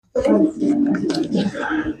All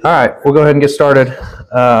right, we'll go ahead and get started.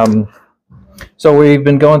 So we've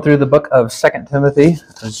been going through the book of 2 Timothy,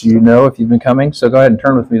 as you know if you've been coming. So go ahead and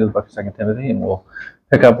turn with me to the book of 2 Timothy, and we'll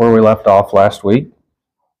pick up where we left off last week.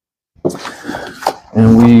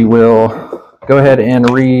 And we will go ahead and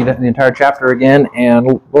read the entire chapter again. And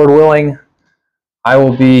Lord willing, I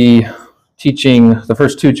will be teaching the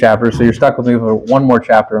first two chapters, so you're stuck with me for one more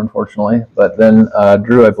chapter, unfortunately. But then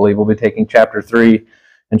Drew, I believe, will be taking chapter 3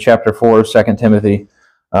 and chapter 4 of 2 Timothy.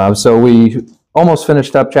 So we almost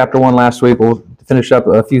finished up chapter 1 last week. We'll finish up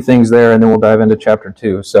a few things there, and then we'll dive into chapter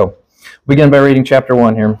 2. So we begin by reading chapter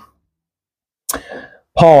 1 here.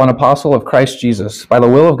 Paul, an apostle of Christ Jesus, by the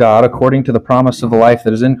will of God, according to the promise of the life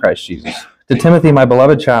that is in Christ Jesus. To Timothy, my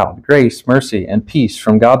beloved child, grace, mercy, and peace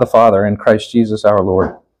from God the Father and Christ Jesus our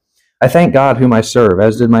Lord. I thank God whom I serve,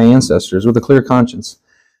 as did my ancestors, with a clear conscience,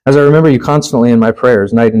 as I remember you constantly in my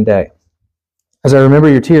prayers, night and day. As I remember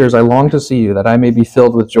your tears, I long to see you, that I may be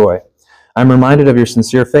filled with joy. I am reminded of your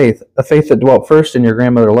sincere faith, a faith that dwelt first in your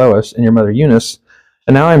grandmother Lois and your mother Eunice,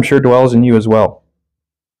 and now I am sure dwells in you as well.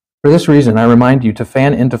 For this reason, I remind you to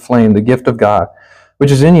fan into flame the gift of God, which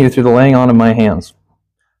is in you through the laying on of my hands.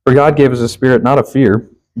 For God gave us a spirit not of fear,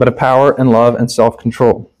 but of power and love and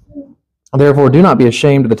self-control. Therefore, do not be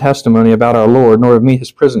ashamed of the testimony about our Lord, nor of me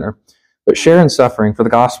his prisoner, but share in suffering for the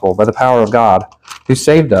gospel by the power of God, who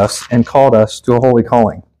saved us and called us to a holy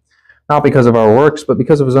calling, not because of our works, but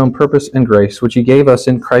because of his own purpose and grace, which he gave us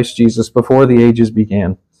in Christ Jesus before the ages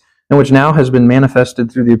began, and which now has been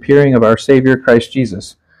manifested through the appearing of our Savior Christ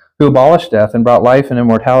Jesus, who abolished death and brought life and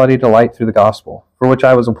immortality to light through the gospel, for which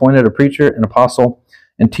I was appointed a preacher, an apostle,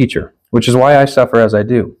 and teacher, which is why I suffer as I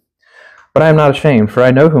do. But I am not ashamed, for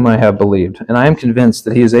I know whom I have believed, and I am convinced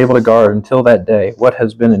that he is able to guard until that day what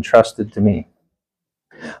has been entrusted to me.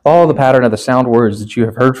 Follow the pattern of the sound words that you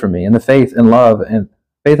have heard from me, and the faith and love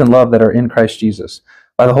that are in Christ Jesus.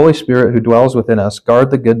 By the Holy Spirit who dwells within us,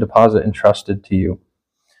 guard the good deposit entrusted to you.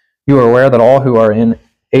 You are aware that all who are in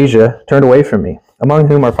Asia turned away from me, among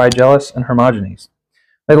whom are Phygelus and Hermogenes.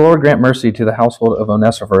 May the Lord grant mercy to the household of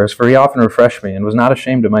Onesiphorus, for he often refreshed me and was not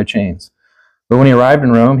ashamed of my chains. But when he arrived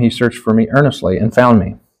in Rome, he searched for me earnestly and found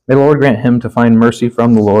me. May the Lord grant him to find mercy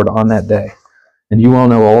from the Lord on that day. And you all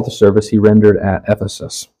know all the service he rendered at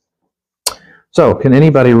Ephesus. So, can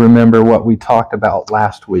anybody remember what we talked about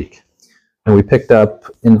last week? And we picked up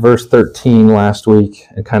in verse 13 last week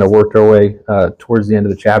and kind of worked our way towards the end of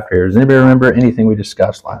the chapter here. Does anybody remember anything we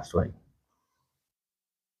discussed last week?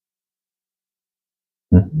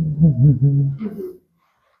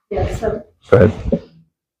 Yeah, so Go ahead.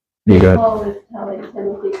 You go ahead. Paul is telling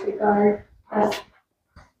Timothy to guard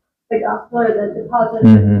the gospel or the deposit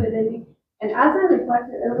that's within me. And as I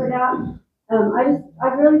reflected over that, I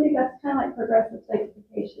really think that's kind of like progressive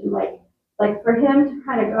sanctification, like for him to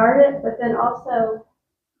kind of guard it, but then also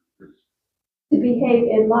to behave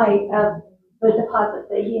in light of the deposit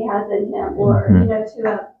that he has in him, or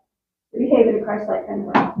to behave in a Christ-like kind of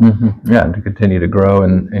way. Yeah, and to continue to grow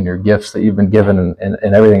in your gifts that you've been given,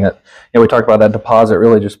 and everything that we talked about, that deposit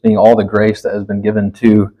really just being all the grace that has been given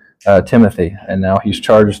to Timothy, and now he's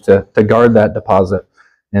charged to guard that deposit.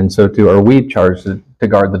 And so we've charged to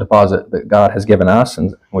guard the deposit that God has given us.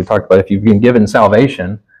 And we talked about if you've been given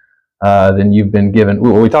salvation, then you've been given.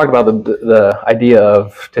 We talked about the idea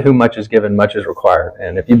of to whom much is given, much is required.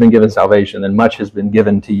 And if you've been given salvation, then much has been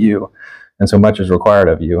given to you, and so much is required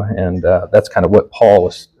of you. And that's kind of what Paul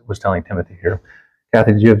was telling Timothy here.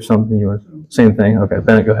 Kathy, did you have something you were? Same thing. Okay,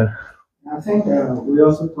 Bennett, go ahead. I think we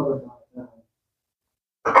also talked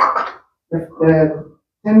about the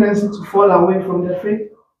tendency to fall away from the faith.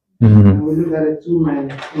 And we look at the two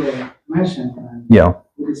men who were mentioned. And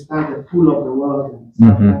we start the pull of the world and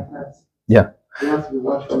stuff like that. Yeah. We have to be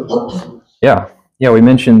watchful. Yeah. We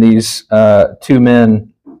mentioned these two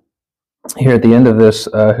men here at the end of this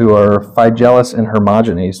who are Phygelus and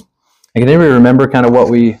Hermogenes. And can anybody remember kind of what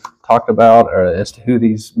we talked about as to who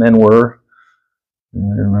these men were?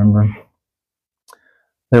 Anybody remember?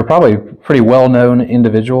 They were probably pretty well-known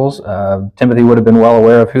individuals. Timothy would have been well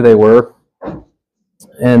aware of who they were.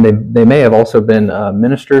 And they may have also been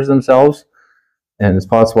ministers themselves. And it's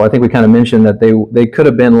possible, I think we kind of mentioned that they could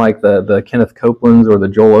have been like the Kenneth Copelands or the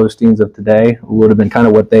Joel Osteens of today, who would have been kind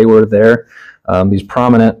of what they were there. These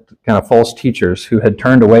prominent kind of false teachers who had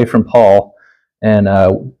turned away from Paul and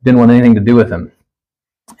didn't want anything to do with him.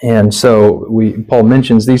 And so Paul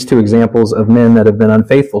mentions these two examples of men that have been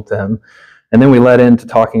unfaithful to him. And then we led into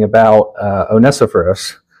talking about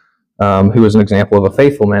Onesiphorus, who was an example of a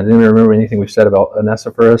faithful man. Didn't remember anything we said about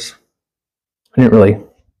Onesiphorus. I didn't really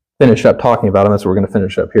finish up talking about him. That's what we're going to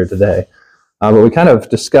finish up here today. But we kind of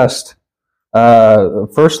discussed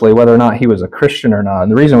firstly, whether or not he was a Christian or not.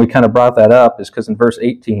 And the reason we kind of brought that up is because in verse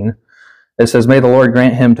 18, it says, "May the Lord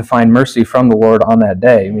grant him to find mercy from the Lord on that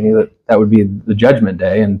day," meaning that would be the judgment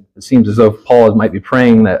day. And it seems as though Paul might be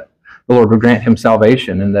praying that the Lord would grant him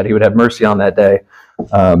salvation and that he would have mercy on that day.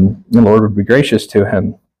 And the Lord would be gracious to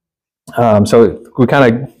him. So we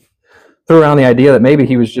kind of threw around the idea that maybe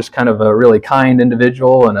he was just kind of a really kind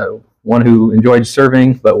individual and one who enjoyed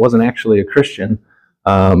serving but wasn't actually a Christian.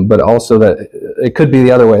 But also that it could be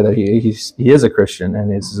the other way, that he is a Christian,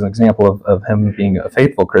 and this is an example of him being a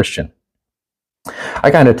faithful Christian. I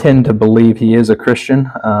kind of tend to believe he is a Christian,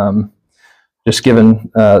 just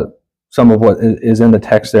given some of what is in the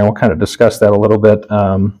text there, and we'll kind of discuss that a little bit.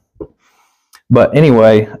 But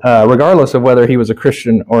anyway, regardless of whether he was a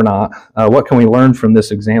Christian or not, what can we learn from this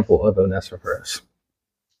example of Onesiphorus?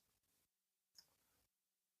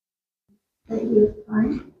 That he was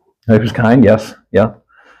kind. He was kind, yes. Yeah.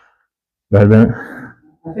 Go ahead, Bennett.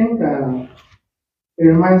 I think it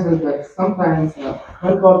reminds us that sometimes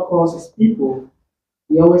when God calls his people,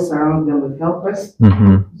 he always surrounds them with helpers.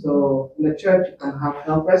 Mm-hmm. So in the church, you can have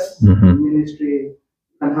helpers. Mm-hmm. In ministry, you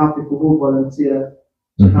can have people who volunteer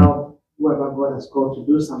to Mm-hmm. help whoever God has called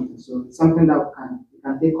to do something. So it's something that you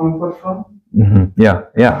can take comfort from. Mm-hmm.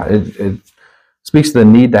 Yeah. It speaks to the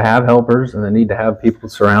need to have helpers and the need to have people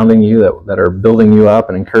surrounding you that are building you up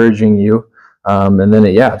and encouraging you. And then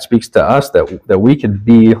it speaks to us that we could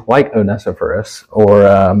be like Onesiphorus, or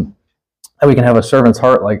that we can have a servant's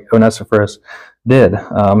heart like Onesiphorus did.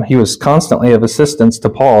 He was constantly of assistance to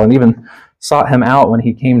Paul and even sought him out when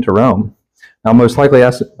he came to Rome. Now, most likely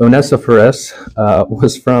Onesiphorus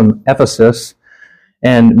was from Ephesus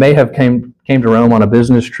and may have came to Rome on a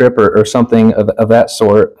business trip or something of that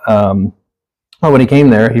sort. When he came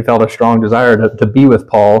there, he felt a strong desire to be with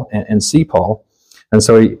Paul and see Paul. And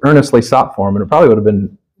so he earnestly sought for him, and it probably would have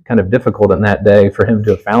been kind of difficult in that day for him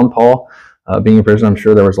to have found Paul. Being in prison, I'm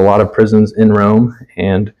sure there was a lot of prisons in Rome,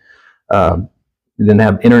 and he didn't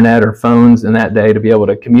have internet or phones in that day to be able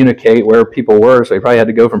to communicate where people were, so he probably had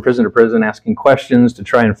to go from prison to prison asking questions to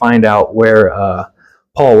try and find out where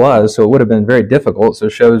Paul was, so it would have been very difficult. So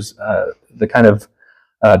it shows the kind of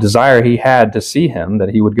desire he had to see him, that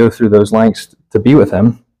he would go through those lengths to be with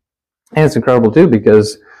him. And it's incredible, too,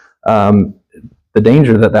 because the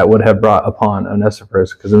danger that would have brought upon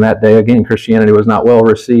Onesiphorus, because in that day, again, Christianity was not well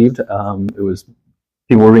received. It was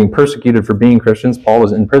people were being persecuted for being Christians. Paul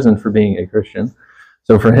was in prison for being a Christian.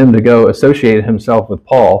 So for him to go associate himself with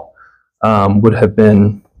Paul would have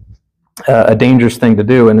been a dangerous thing to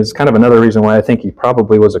do, and it's kind of another reason why I think he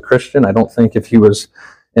probably was a Christian. I don't think if he was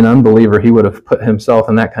an unbeliever, he would have put himself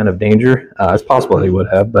in that kind of danger. It's possible he would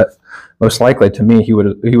have, but most likely to me, he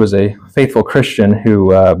was a faithful Christian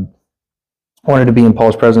who wanted to be in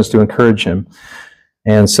Paul's presence to encourage him.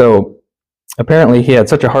 And so apparently he had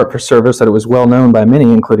such a heart for service that it was well known by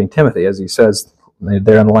many, including Timothy, as he says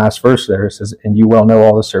there in the last verse there. It says, "And you well know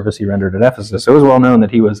all the service he rendered at Ephesus." So it was well known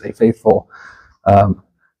that he was a faithful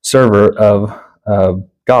server of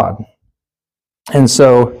God. And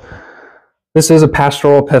so this is a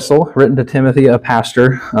pastoral epistle written to Timothy, a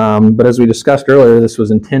pastor. But as we discussed earlier, this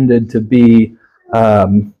was intended to be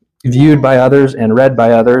viewed by others and read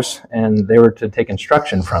by others, and they were to take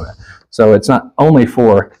instruction from it. So it's not only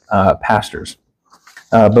for pastors.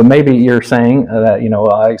 But maybe you're saying that,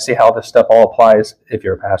 I see how this stuff all applies if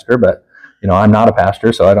you're a pastor, but, I'm not a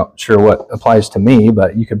pastor, so I'm not sure what applies to me,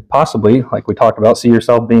 but you could possibly, like we talked about, see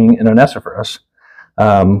yourself being an Onesiphorus.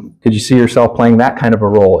 Could you see yourself playing that kind of a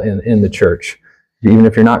role in the church? Even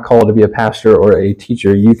if you're not called to be a pastor or a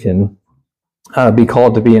teacher, you can be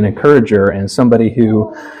called to be an encourager and somebody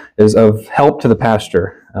who is of help to the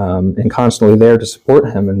pastor and constantly there to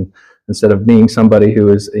support him, and instead of being somebody who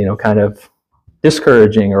is, kind of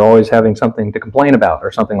discouraging or always having something to complain about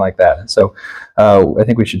or something like that. And so I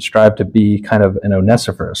think we should strive to be kind of an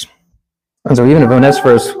Onesiphorus. And so even if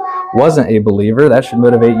Onesiphorus wasn't a believer, that should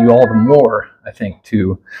motivate you all the more, I think,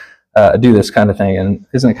 to do this kind of thing. And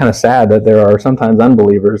isn't it kind of sad that there are sometimes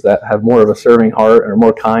unbelievers that have more of a serving heart and are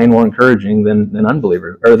more kind, more encouraging than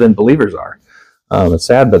unbelievers or than believers are? It's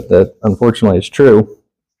sad, but that unfortunately is true.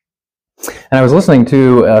 And I was listening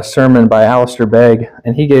to a sermon by Alistair Begg,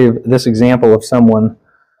 and he gave this example of someone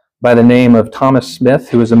by the name of Thomas Smith,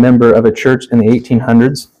 who was a member of a church in the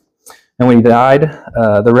 1800s. And when he died,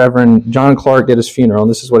 the Reverend John Clark did his funeral,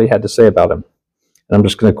 and this is what he had to say about him. And I'm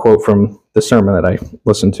just going to quote from the sermon that I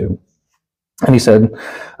listened to. And he said,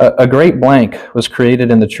 "A great blank was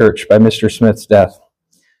created in the church by Mr. Smith's death.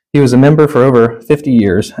 He was a member for over 50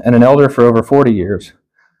 years and an elder for over 40 years.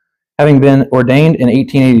 Having been ordained in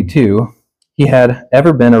 1882, he had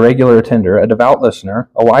ever been a regular attender, a devout listener,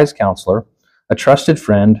 a wise counselor, a trusted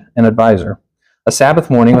friend and advisor. A Sabbath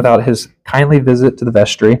morning without his kindly visit to the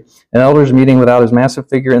vestry, an elders' meeting without his massive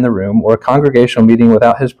figure in the room, or a congregational meeting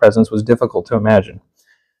without his presence was difficult to imagine.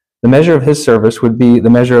 The measure of his service would be the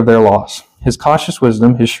measure of their loss. His cautious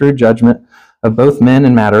wisdom, his shrewd judgment of both men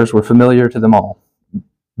and matters were familiar to them all.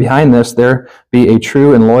 Behind this, there be a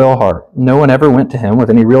true and loyal heart. No one ever went to him with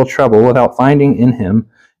any real trouble without finding in him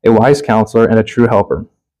a wise counselor and a true helper.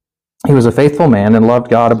 He was a faithful man and loved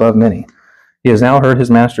God above many. He has now heard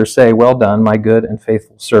his master say, "Well done, my good and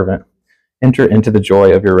faithful servant. Enter into the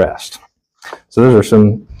joy of your rest." So those are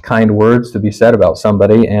some kind words to be said about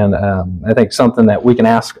somebody, and I think something that we can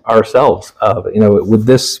ask ourselves of, would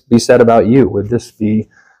this be said about you? Would this be,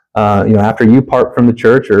 after you part from the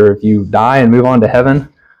church, or if you die and move on to heaven,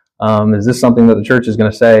 is this something that the church is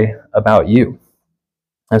going to say about you?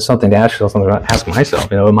 That's something to ask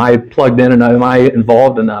myself. Am I plugged in and am I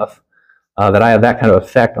involved enough that I have that kind of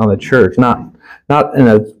effect on the church? Not in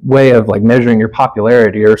a way of like measuring your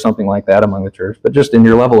popularity or something like that among the church, but just in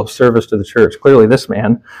your level of service to the church. Clearly, this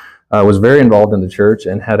man was very involved in the church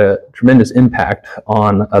and had a tremendous impact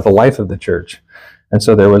on the life of the church. And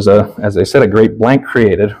so there was as I said, a great blank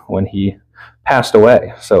created when he passed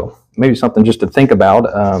away. So maybe something just to think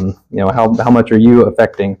about. How much are you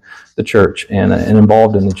affecting the church and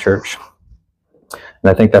involved in the church? And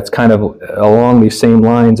I think that's kind of along these same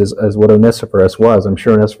lines as what Onesiphorus was. I'm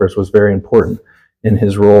sure Onesiphorus was very important in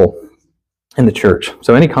his role in the church.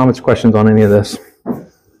 So any comments, questions on any of this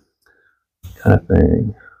kind of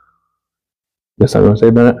thing? Yes, I'm going to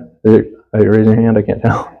say, Bennett? Are you raising your hand? I can't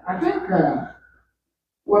tell. I think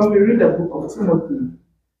when we read the book of Timothy,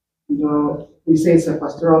 we say it's a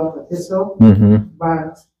pastoral epistle,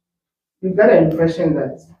 but you get an impression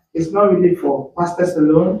that it's not really for pastors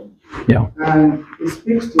alone. Yeah. And it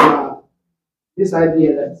speaks to this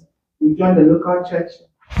idea that we join the local church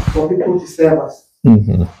for people to serve us.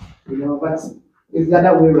 But it's the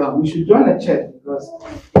other way around. We should join the church because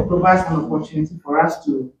it provides an opportunity for us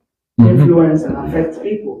to influence and affect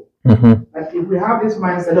people. Like if we have this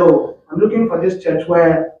mindset, I'm looking for this church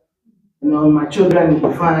where my children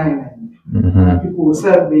will be fine and people will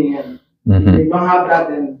serve me, and if they don't have that,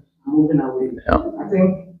 then I'm moving away. Yeah. I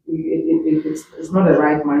think it's not the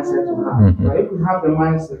right mindset to have. But if we have the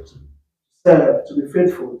mindset to serve, to be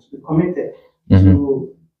faithful, to be committed,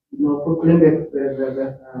 to proclaim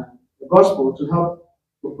the gospel, to help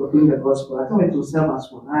to proclaim the gospel, I think it will serve us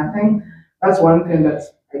well. And I think that's one thing that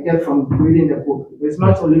I get from reading the book. It's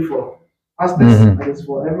not only for pastors, but it's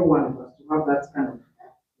for every one of us to have that kind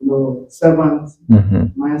of servant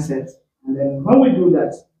mindset. And then when we do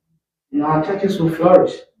that, our churches will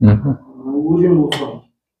flourish. We wouldn't move from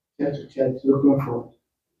church to church looking for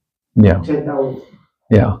church that way.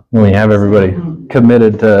 Yeah, when we have everybody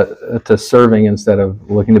committed to serving instead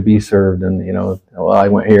of looking to be served, and I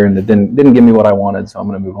went here and it didn't give me what I wanted, so I'm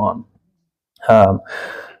going to move on.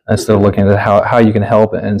 And still looking at how you can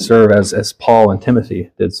help and serve as Paul and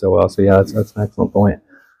Timothy did so well. So yeah, that's an excellent point.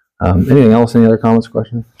 Anything else? Any other comments,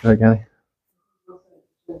 questions? Go ahead, Kathy.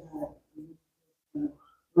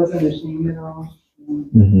 Wasn't ashamed at all.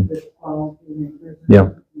 With Paul being in prison. Yeah.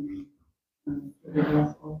 For the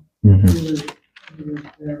gospel.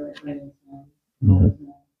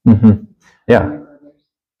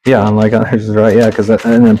 Yeah, unlike others, right? Yeah,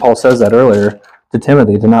 and then Paul says that earlier to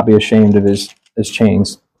Timothy, to not be ashamed of his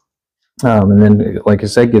chains. And then, like I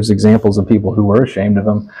said, gives examples of people who were ashamed of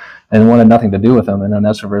him and wanted nothing to do with him. And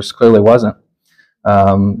Onesiphorus clearly wasn't.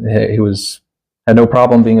 He had no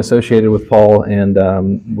problem being associated with Paul and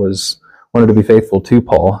wanted to be faithful to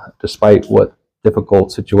Paul, despite what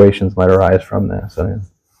difficult situations might arise from that. So,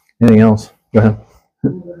 anything else? Go ahead.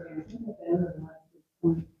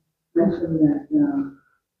 Mentioned that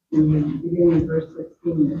beginning in verse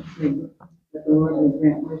 16, that the Lord will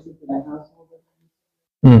grant mercy to the household.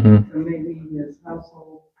 So maybe his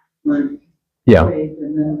household were saved,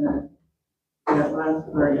 and then that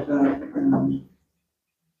last part about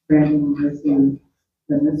granting mercy,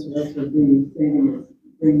 then this verse would be saving,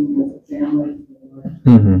 bringing as a family to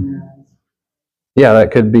the Lord. Yeah,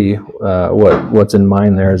 that could be what's in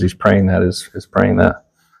mind there as he's praying that is praying that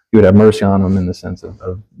he would have mercy on him in the sense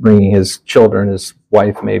of bringing his children, his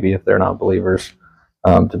wife maybe if they're not believers,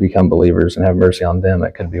 to become believers and have mercy on them.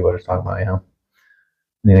 That could be what it's talking about. Yeah.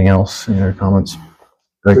 Anything else? Any other comments?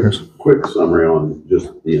 Quick summary on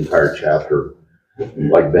just the entire chapter.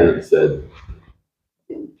 Like Bennett said,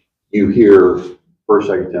 you hear 1st,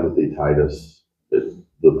 2nd Timothy, Titus,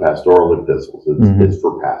 the pastoral epistles. It's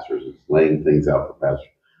for pastors. It's laying things out for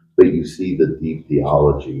pastors. But you see the deep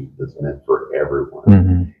theology that's meant for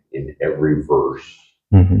everyone in every verse.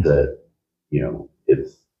 That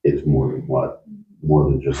it's more than what more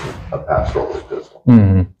than just a pastoral epistle.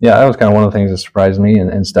 Mm-hmm. Yeah, that was kind of one of the things that surprised me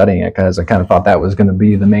in studying it, because I kind of thought that was going to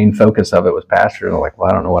be the main focus of it, was pastor. And I'm like, well,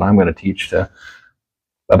 I don't know what I'm going to teach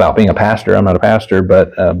about being a pastor. I'm not a pastor,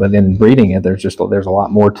 but in reading it, there's a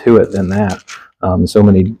lot more to it than that. So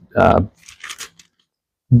many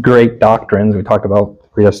great doctrines. We talked about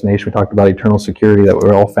predestination. We talked about eternal security that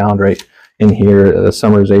were all found right in here. The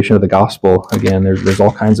summarization of the gospel. Again, there's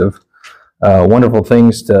all kinds of wonderful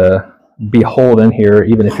things to behold in here,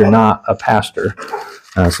 even if you're not a pastor.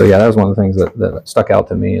 So yeah, that was one of the things that stuck out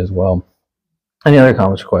to me as well. Any other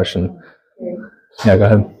comments or question? Yeah, go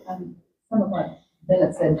ahead. Some of what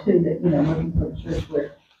Bennett said too, that, looking for a church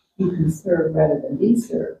where you can serve rather than be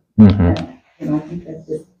served. Mm-hmm. And I think that's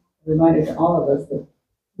just a reminder to all of us that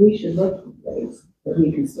we should look for ways that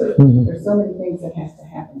we can serve. Mm-hmm. There's so many things that have to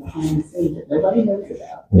happen behind the scenes that nobody knows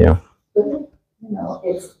about. Yeah. But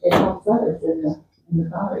it helps others in the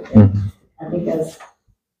body. Mm-hmm. I think as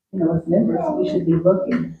members, we should be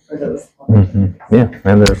looking for those. Mm-hmm. Yeah,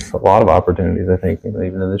 and there's a lot of opportunities, I think,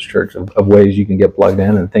 even in this church, of ways you can get plugged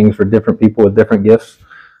in, and things for different people with different gifts,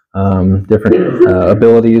 different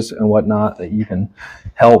abilities and whatnot, that you can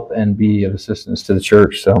help and be of assistance to the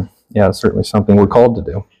church. So yeah, it's certainly something we're called to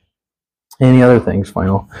do. Any other things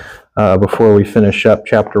final before we finish up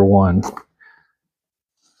chapter 1?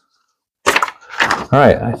 All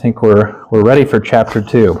right, I think we're ready for chapter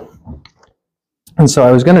 2. And so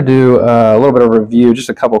I was going to do a little bit of a review, just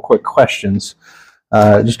a couple quick questions,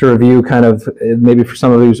 just to review kind of, maybe for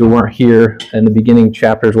some of you who weren't here in the beginning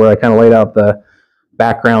chapters, where I kind of laid out the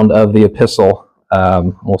background of the epistle.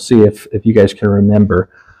 We'll see if you guys can remember.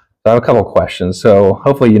 So I have a couple questions. So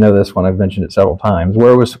hopefully you know this one. I've mentioned it several times.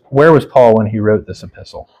 Where was Paul when he wrote this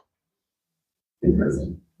epistle? In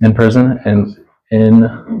prison. In prison? And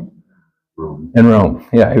in Rome. In Rome.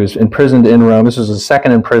 Yeah, he was imprisoned in Rome. This was his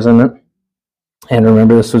second imprisonment. And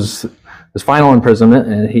remember, this was his final imprisonment,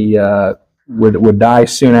 and he would die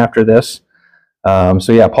soon after this.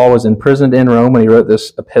 So yeah, Paul was imprisoned in Rome when he wrote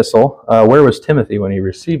this epistle. Where was Timothy when he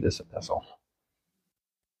received this epistle?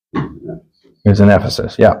 He was in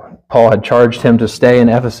Ephesus. Yeah, Paul had charged him to stay in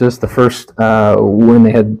Ephesus the first when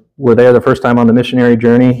they were there the first time on the missionary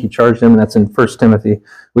journey. He charged him, and that's in 1 Timothy.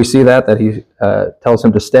 We see that he tells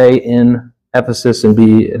him to stay in Ephesus and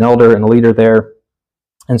be an elder and a leader there.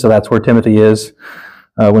 And so that's where Timothy is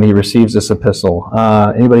when he receives this epistle.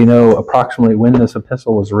 Anybody know approximately when this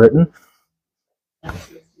epistle was written?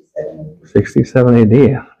 67 AD.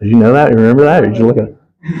 Did you know that? You remember that? Or did you look at it?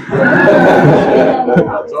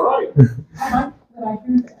 That's all right. I like that I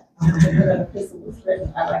heard that. When an epistle was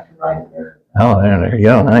written, I like to write it there. Oh, there you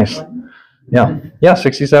go. Nice. Yeah,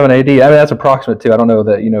 67 AD. I mean, that's approximate too. I don't know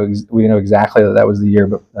that we know exactly that was the year,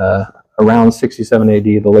 but around 67 AD,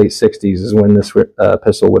 the late 60s, is when this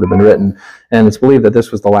epistle would have been written. And it's believed that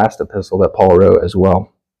this was the last epistle that Paul wrote as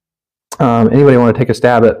well. Anybody want to take a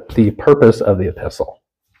stab at the purpose of the epistle?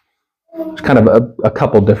 There's kind of a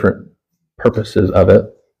couple different purposes of it.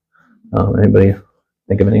 Anybody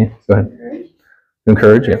think of any? Go ahead.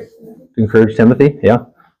 Encourage, yeah. To encourage Timothy, yeah.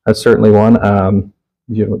 That's certainly one. Diane?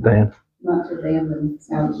 Not to abandon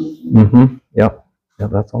sound teaching. Mm-hmm. Yep,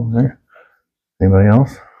 that's all there. Anybody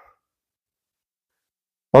else?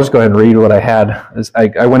 I'll just go ahead and read what I had.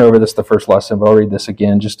 I went over this the first lesson, but I'll read this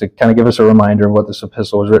again just to kind of give us a reminder of what this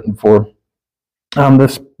epistle was written for.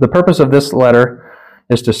 The purpose of this letter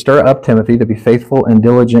is to stir up Timothy to be faithful and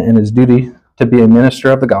diligent in his duty to be a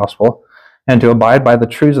minister of the gospel, and to abide by the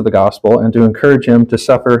truths of the gospel, and to encourage him to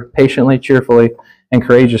suffer patiently, cheerfully, and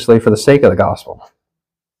courageously for the sake of the gospel.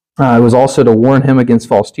 It was also to warn him against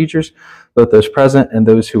false teachers, both those present and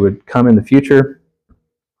those who would come in the future,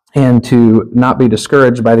 and to not be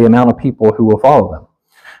discouraged by the amount of people who will follow them.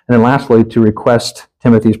 And then lastly, to request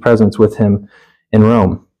Timothy's presence with him in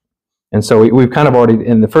Rome. And so we've kind of already,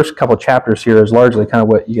 in the first couple of chapters here, is largely kind of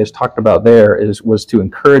what you guys talked about there, was to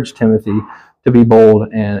encourage Timothy to be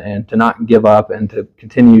bold and to not give up and to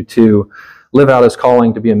continue to live out his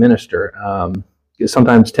calling to be a minister.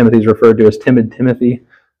 Sometimes Timothy's referred to as timid Timothy.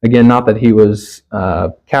 Again, not that he was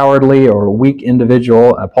cowardly or a weak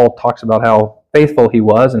individual. Paul talks about how faithful he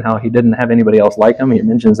was and how he didn't have anybody else like him. He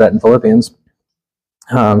mentions that in Philippians.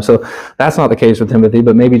 So that's not the case with Timothy,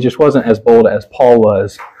 but maybe just wasn't as bold as Paul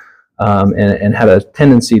was, and had a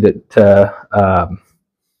tendency to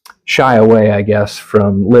shy away, I guess,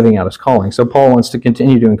 from living out his calling. So Paul wants to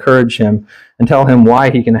continue to encourage him and tell him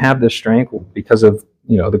why he can have this strength because of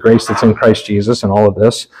the grace that's in Christ Jesus and all of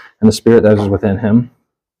this, and the Spirit that is within him.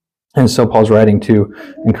 And so Paul's writing to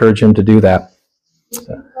encourage him to do that. I'm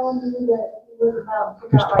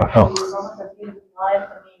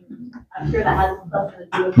sure that has something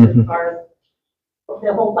to do with it as far as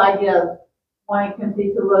the whole idea of wanting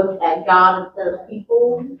Timothy to look at God instead of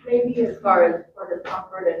people, maybe, as far as for his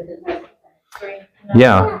comfort and his strength.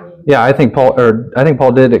 Yeah. I think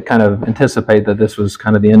Paul did kind of anticipate that this was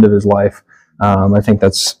kind of the end of his life. I think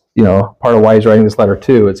that's part of why he's writing this letter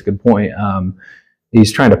too. It's a good point.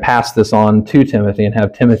 He's trying to pass this on to Timothy and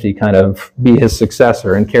have Timothy kind of be his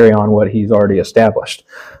successor and carry on what he's already established.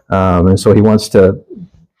 And so he wants to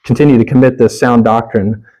continue to commit this sound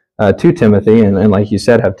doctrine to Timothy, and like you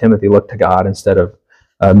said, have Timothy look to God instead of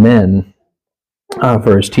men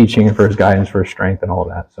for his teaching and for his guidance, for his strength, and all of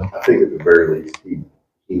that. So I think at the very least,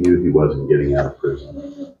 he knew he wasn't getting out of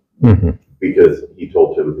prison mm-hmm. because he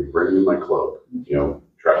told Timothy, "Bring me my cloak.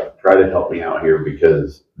 Try to help me out here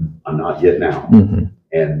because I'm not getting out." Mm-hmm.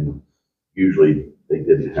 And usually they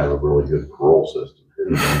didn't have a really good parole system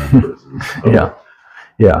in prison. So.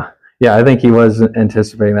 Yeah. I think he was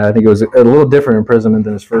anticipating that. I think it was a little different imprisonment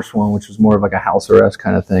than his first one, which was more of like a house arrest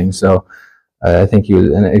kind of thing. So I think he was,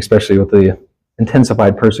 and especially with the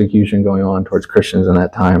intensified persecution going on towards Christians in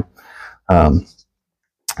that time.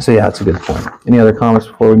 So yeah, that's a good point. Any other comments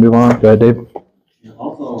before we move on? Go ahead, Dave.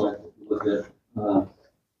 Also, like, if you look at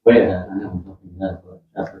way ahead, I know I'm looking ahead, but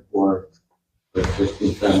chapter 4, verse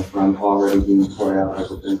 16, from already being poured out as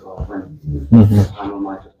a drink offering. Mm-hmm. The time of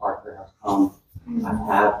my departure has come. I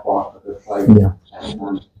have fought a good fight. Yeah. I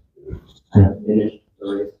have finished the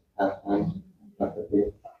race. Has done.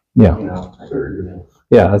 Yeah.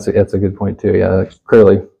 Yeah, that's a good point too. Yeah, that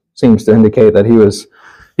clearly seems to indicate that he was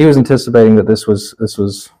anticipating that this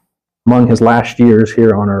was among his last years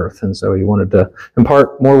here on earth, and so he wanted to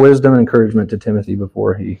impart more wisdom and encouragement to Timothy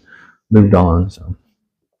before he moved on. So,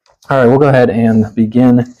 all right, we'll go ahead and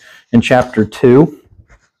begin in chapter 2.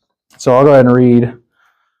 So I'll go ahead and read the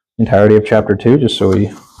entirety of chapter 2, just so we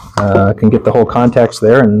can get the whole context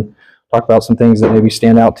there and talk about some things that maybe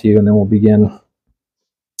stand out to you, and then we'll begin.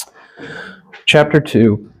 Chapter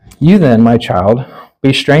 2. You then, my child,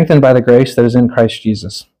 be strengthened by the grace that is in Christ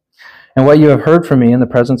Jesus. And what you have heard from me in the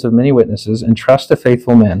presence of many witnesses, entrust to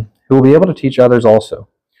faithful men, who will be able to teach others also.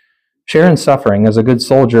 Share in suffering as a good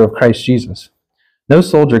soldier of Christ Jesus. No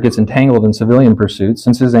soldier gets entangled in civilian pursuits,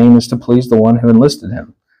 since his aim is to please the one who enlisted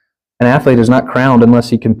him. An athlete is not crowned unless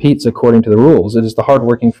he competes according to the rules. It is the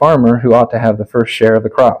hard-working farmer who ought to have the first share of the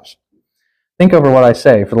crops. Think over what I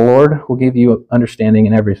say, for the Lord will give you understanding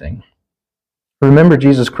in everything. Remember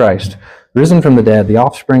Jesus Christ, risen from the dead, the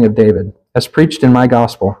offspring of David, as preached in my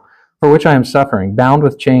gospel, for which I am suffering, bound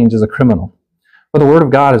with chains as a criminal. For the word of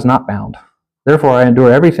God is not bound. Therefore I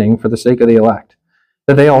endure everything for the sake of the elect,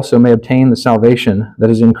 that they also may obtain the salvation that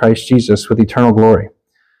is in Christ Jesus with eternal glory.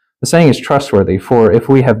 The saying is trustworthy, for if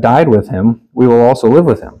we have died with him, we will also live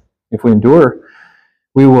with him. If we endure,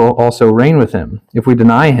 we will also reign with him. If we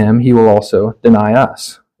deny him, he will also deny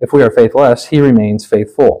us. If we are faithless, he remains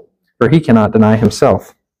faithful, for he cannot deny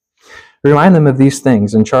himself. Remind them of these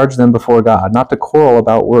things and charge them before God, not to quarrel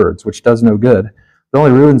about words, which does no good, but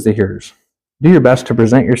only ruins the hearers. Do your best to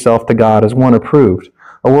present yourself to God as one approved,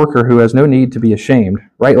 a worker who has no need to be ashamed,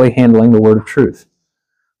 rightly handling the word of truth.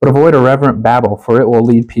 But avoid irreverent babble, for it will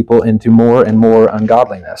lead people into more and more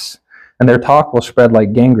ungodliness, and their talk will spread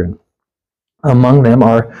like gangrene. Among them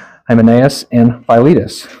are Hymenaeus and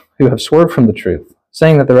Philetus, who have swerved from the truth,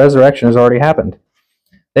 saying that the resurrection has already happened.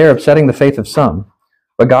 They are upsetting the faith of some,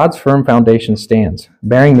 but God's firm foundation stands,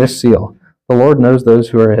 bearing this seal: the Lord knows those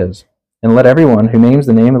who are his. And let everyone who names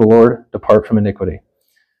the name of the Lord depart from iniquity.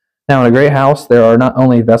 Now in a great house there are not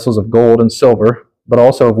only vessels of gold and silver, but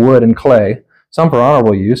also of wood and clay, some for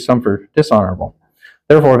honorable use, some for dishonorable.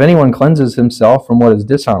 Therefore, if anyone cleanses himself from what is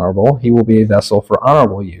dishonorable, he will be a vessel for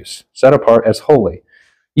honorable use, set apart as holy,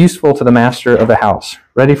 useful to the master of the house,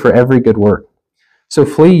 ready for every good work. So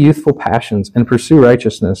flee youthful passions and pursue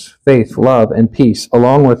righteousness, faith, love, and peace,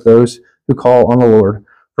 along with those who call on the Lord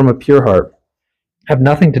from a pure heart. Have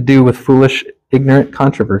nothing to do with foolish, ignorant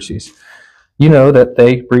controversies. You know that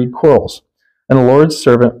they breed quarrels. And the Lord's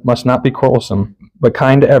servant must not be quarrelsome, but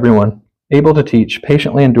kind to everyone, able to teach,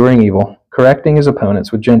 patiently enduring evil, correcting his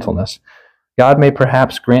opponents with gentleness. God may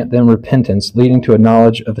perhaps grant them repentance, leading to a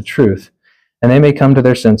knowledge of the truth, and they may come to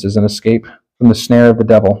their senses and escape from the snare of the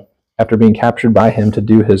devil, after being captured by him to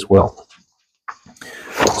do his will.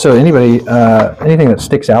 So anybody, anything that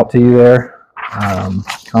sticks out to you there?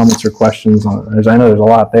 Comments or questions? I know there's a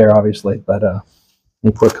lot there, obviously, but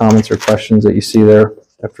any quick comments or questions that you see there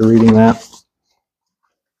after reading that?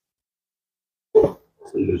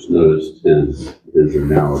 I just noticed his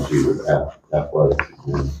analogy with athletics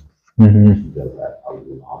again. Mm-hmm. He does that a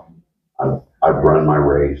lot. I've run my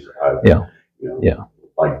race.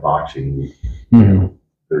 Like boxing. Mm-hmm.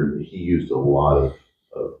 He used a lot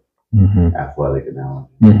of athletic analogy.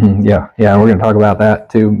 Yeah, we're going to talk about that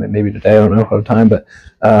too, maybe today. I don't know if I have time, but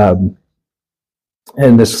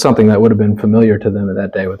and this is something that would have been familiar to them at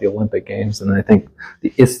that day with the Olympic Games. And I think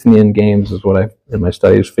the Isthmian Games is what I, in my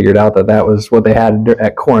studies, figured out that was what they had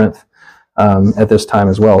at Corinth at this time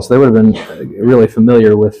as well. So they would have been really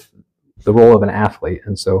familiar with the role of an athlete.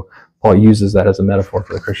 And so Paul uses that as a metaphor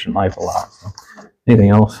for the Christian life a lot. So,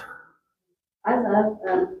 anything else? I love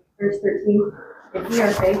verse 13. If we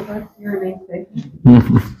are faithless, he remains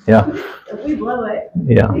faithful. Yeah. If we blow it,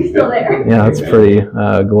 Yeah. he's still there. Yeah, it's pretty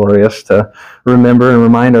glorious to remember and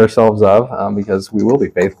remind ourselves of because we will be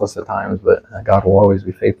faithless at times, but God will always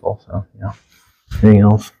be faithful. So, yeah. Anything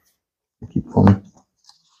else? Keep going.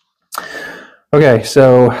 Okay,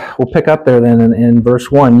 so we'll pick up there then in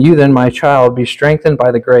verse 1. You then, my child, be strengthened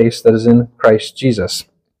by the grace that is in Christ Jesus.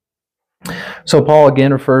 So Paul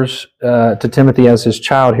again refers to Timothy as his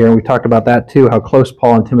child here, and we talked about that too, how close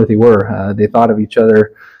Paul and Timothy were. They thought of each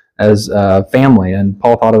other as family, and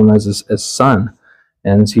Paul thought of him as his son.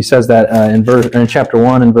 And he says that in chapter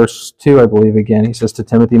 1 and verse 2, I believe, again, he says to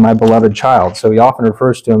Timothy, my beloved child. So he often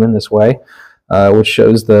refers to him in this way, which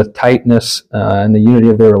shows the tightness and the unity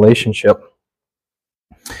of their relationship.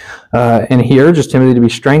 And he urges Timothy to be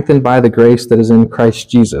strengthened by the grace that is in Christ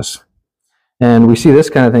Jesus. And we see this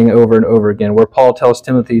kind of thing over and over again, where Paul tells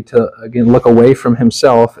Timothy to, again, look away from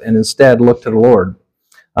himself and instead look to the Lord.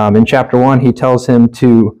 In chapter 1, he tells him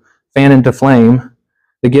to fan into flame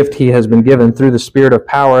the gift he has been given through the spirit of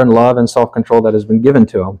power and love and self-control that has been given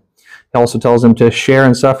to him. He also tells him to share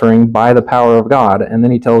in suffering by the power of God. And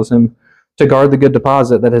then he tells him to guard the good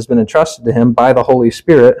deposit that has been entrusted to him by the Holy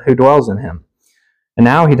Spirit who dwells in him. And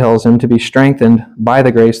now he tells him to be strengthened by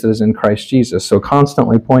the grace that is in Christ Jesus. So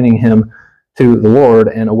constantly pointing him to the Lord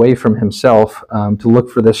and away from himself to look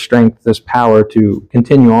for this strength, this power to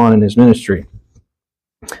continue on in his ministry.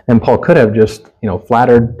 And Paul could have just,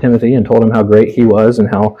 flattered Timothy and told him how great he was and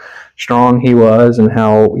how strong he was and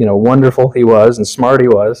how, wonderful he was and smart he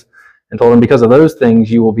was, and told him because of those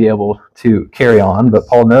things you will be able to carry on. But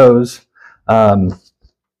Paul knows that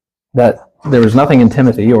there was nothing in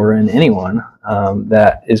Timothy or in anyone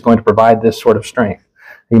that is going to provide this sort of strength.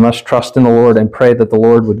 He must trust in the Lord and pray that the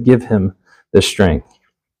Lord would give him this strength.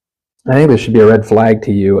 I think this should be a red flag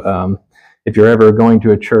to you if you're ever going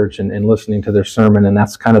to a church and listening to their sermon, and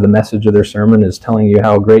that's kind of the message of their sermon, is telling you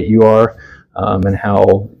how great you are and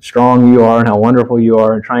how strong you are and how wonderful you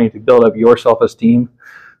are, and trying to build up your self-esteem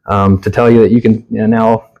to tell you that you can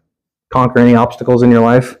now conquer any obstacles in your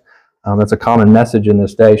life. That's a common message in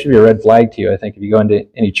this day. It should be a red flag to you, I think, if you go into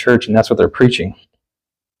any church and that's what they're preaching.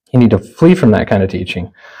 You need to flee from that kind of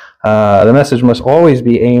teaching. The message must always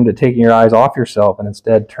be aimed at taking your eyes off yourself and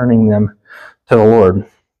instead turning them to the Lord.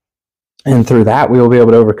 And through that, we will be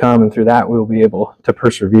able to overcome, and through that, we will be able to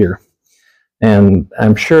persevere. And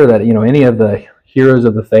I'm sure that, any of the heroes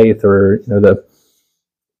of the faith, or,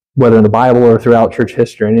 whether in the Bible or throughout church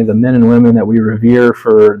history, any of the men and women that we revere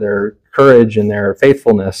for their courage and their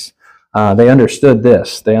faithfulness, they understood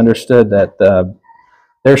this. They understood that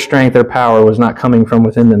their strength, their power was not coming from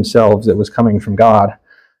within themselves. It was coming from God.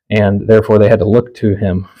 And therefore, they had to look to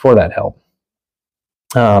him for that help.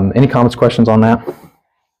 Any comments, questions on that?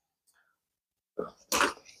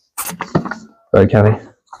 Go ahead, Kathy. I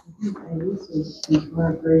used to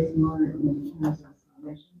more grace more in terms of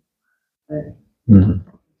salvation, but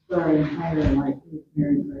sorry, higher like he's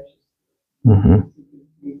very precious.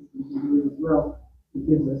 As well, he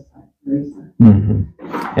gives us that grace.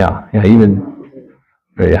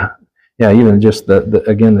 Even just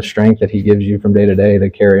the strength that he gives you from day to day to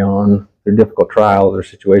carry on through difficult trials or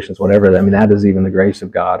situations, whatever. That is even the grace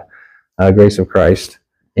of God, grace of Christ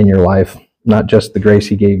in your life, not just the grace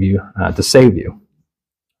he gave you to save you.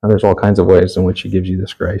 There's all kinds of ways in which he gives you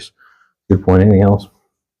this grace. Good point. Anything else?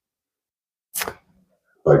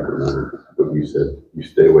 Like what you said, you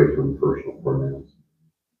stay away from personal pronouns.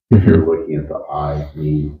 If you're looking at the I,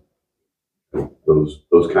 me,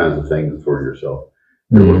 those kinds of things for yourself,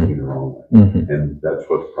 you're looking the wrong way. And that's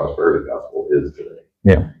what the prosperity gospel is today.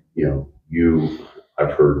 Yeah.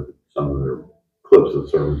 I've heard some of their clips of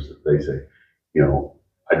sermons that they say,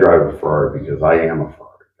 I drive a Ferrari because I am a Ferrari.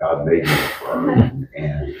 God made me a Ferrari.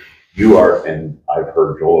 And you are, and I've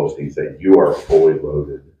heard Joel Osteen say, you are fully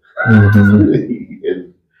loaded.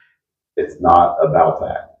 It's not about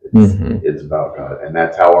that. It's about God. And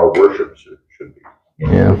that's how our worship should be.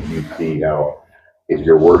 You see how if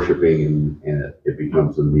you're worshiping and it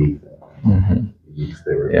becomes a me thing. You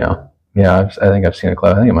stay right there. I think I've seen a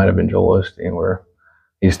clip. I think it might have been Joel Osteen where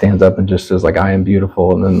he stands up and just says, like, I am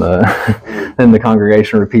beautiful, and then the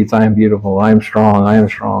congregation repeats, I am beautiful, I am strong, I am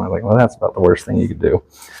strong. I'm like, well, that's about the worst thing you could do.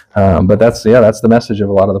 But that's the message of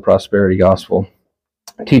a lot of the prosperity gospel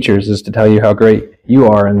teachers, is to tell you how great you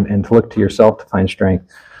are and to look to yourself to find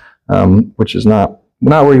strength, which is not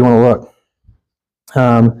where you want to look.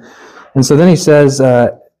 And so then he says,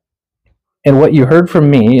 and what you heard from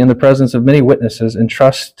me in the presence of many witnesses,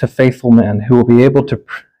 entrust to faithful men who will be able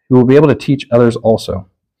to teach others also.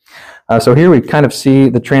 So here we kind of see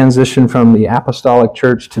the transition from the apostolic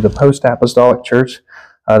church to the post-apostolic church,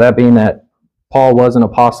 that being that Paul was an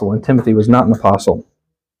apostle and Timothy was not an apostle.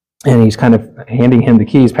 And he's kind of handing him the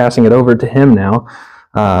keys, passing it over to him now,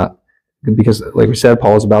 because, like we said,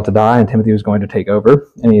 Paul is about to die and Timothy was going to take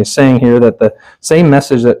over. And he is saying here that the same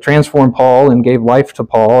message that transformed Paul and gave life to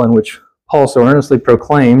Paul, and which Paul so earnestly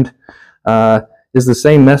proclaimed, is the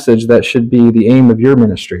same message that should be the aim of your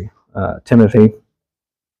ministry, Timothy.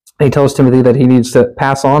 He tells Timothy that he needs to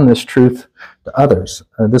pass on this truth to others.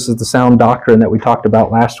 This is the sound doctrine that we talked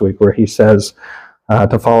about last week, where he says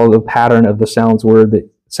to follow the pattern of the sound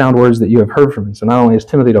words that you have heard from me. So not only is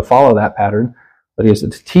Timothy to follow that pattern, but he is to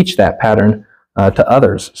teach that pattern to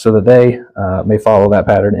others, so that they may follow that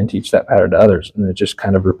pattern and teach that pattern to others. And it just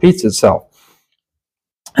kind of repeats itself.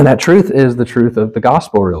 And that truth is the truth of the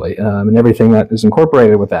gospel, really, and everything that is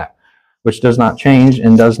incorporated with that, which does not change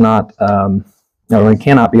and does not, and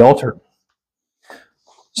cannot be altered.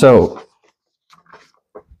 So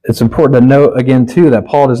it's important to note again, too, that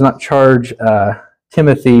Paul does not charge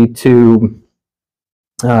Timothy to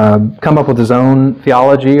come up with his own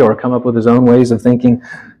theology or come up with his own ways of thinking,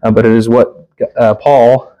 but it is what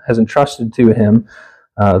Paul has entrusted to him,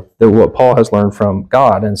 what Paul has learned from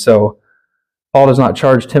God. And so Paul does not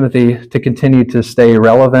charge Timothy to continue to stay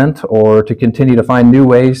relevant or to continue to find new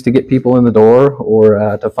ways to get people in the door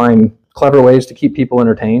or to find clever ways to keep people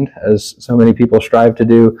entertained, as so many people strive to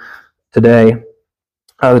do today.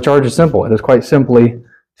 The charge is simple. It is quite simply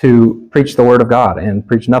to preach the Word of God and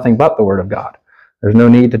preach nothing but the Word of God. There's no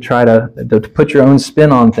need to try to put your own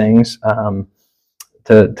spin on things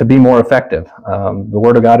to be more effective. The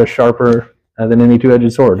Word of God is sharper than any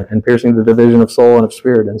two-edged sword and piercing the division of soul and of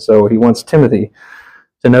spirit. And so he wants Timothy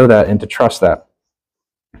to know that and to trust that.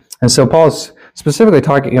 And so Paul's specifically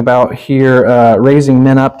talking about here raising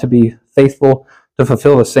men up to be faithful to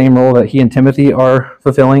fulfill the same role that he and Timothy are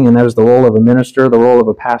fulfilling, and that is the role of a minister, the role of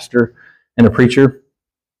a pastor, and a preacher.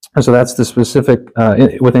 And so that's the specific,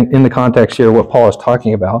 in the context here, what Paul is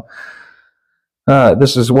talking about.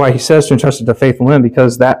 This is why he says to entrust it to faithful men,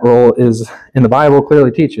 because that role is, in the Bible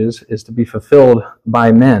clearly teaches, is to be fulfilled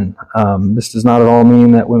by men. This does not at all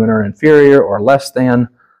mean that women are inferior or less than.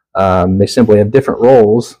 They simply have different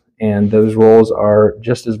roles, and those roles are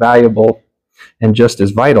just as valuable and just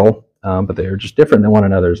as vital, but they are just different than one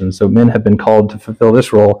another's. And so men have been called to fulfill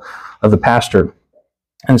this role of the pastor.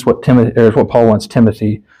 And it's what Paul wants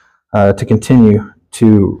Timothy to continue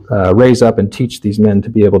to raise up and teach these men to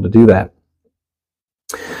be able to do that.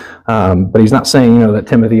 But he's not saying, that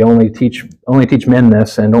Timothy only teach men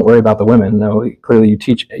this and don't worry about the women. No, clearly you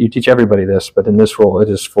teach everybody this, but in this role it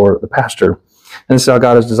is for the pastor. And this is how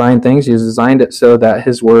God has designed things. He has designed it so that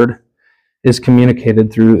his word is communicated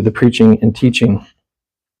through the preaching and teaching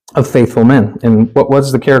of faithful men. And what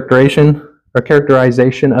was the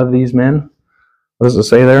characterization of these men? What does it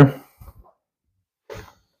say there?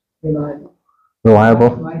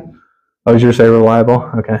 Reliable. Oh, did you say reliable?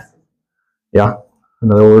 Okay. Yeah.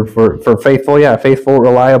 Another word for faithful. Yeah, faithful,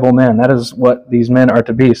 reliable men. That is what these men are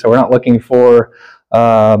to be. So we're not looking for,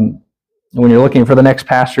 when you're looking for the next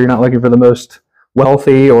pastor, you're not looking for the most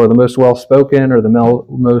wealthy or the most well-spoken or the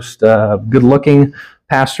most good-looking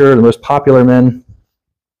pastor, the most popular men.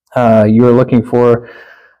 You are looking for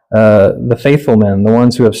the faithful men, the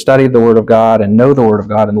ones who have studied the Word of God and know the Word of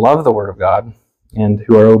God and love the Word of God and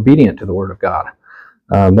who are obedient to the Word of God.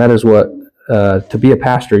 That is what, to be a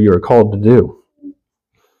pastor, you are called to do.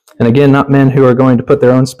 And again, not men who are going to put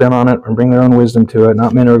their own spin on it or bring their own wisdom to it,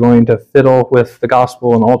 not men who are going to fiddle with the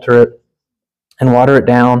gospel and alter it and water it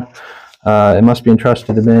down. It must be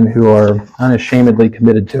entrusted to men who are unashamedly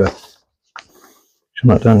committed to it. I'm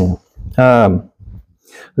not done yet.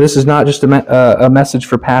 This is not just a message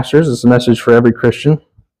for pastors. It's a message for every Christian.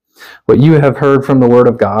 What you have heard from the Word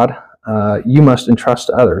of God, you must entrust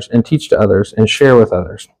to others and teach to others and share with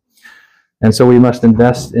others. And so we must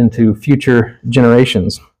invest into future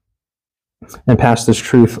generations and pass this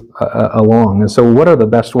truth along. And so what are the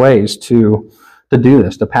best ways to do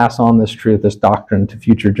this, to pass on this truth, this doctrine to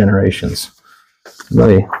future generations?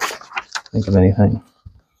 Really think of anything.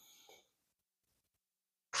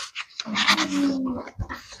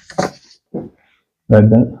 Read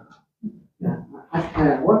that?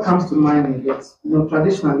 What comes to mind is that,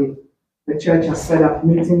 traditionally, the church has set up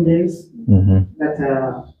meeting days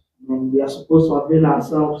that And we are supposed to avail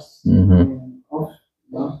ourselves Mm-hmm.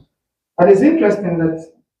 of. But it's interesting that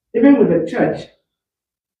even with the church,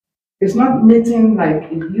 it's not meeting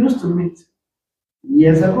like it used to meet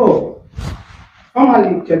years ago.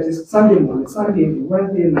 Normally, church is Sunday morning, Sunday evening,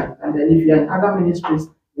 Wednesday night, and then if you're in other ministries,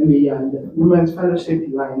 maybe you are in the women's fellowship,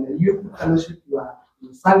 you are in the youth fellowship, you are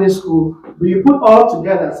in Sunday school, but you put all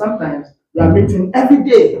together, sometimes you are meeting every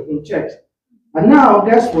day in church. And now,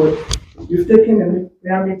 guess what? You've taken the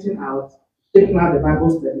prayer meeting out, taken out the Bible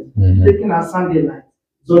study, taken out Sunday night.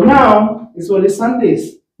 So now, it's only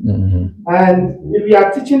Sundays. And if you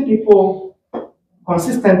are teaching people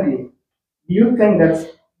consistently, do you think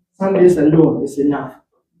that Sundays alone is enough?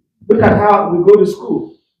 Look at how we go to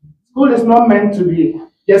school. School is not meant to be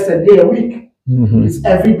just a day a week. It's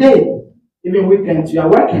every day. Even weekends, you are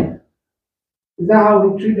working. Is that how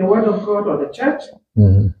we treat the Word of God or the church?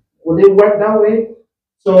 Will they work that way?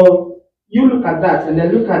 So you look at that and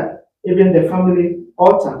then look at even the family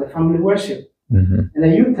altar, the family worship. And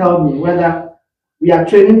then you tell me whether we are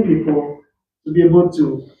training people to be able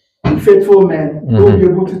to be faithful men, who will be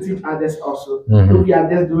able to teach others also, if we are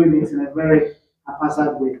just doing it in a very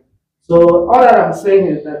haphazard way. So all that I'm saying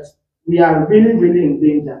is that we are really, really in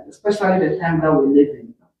danger, especially the time that we live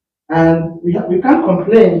in. And we can't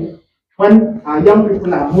complain when our young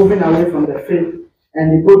people are moving away from the faith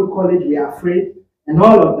and they go to college, we are afraid, and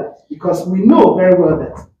all of that, because we know very well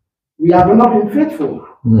that we have not been faithful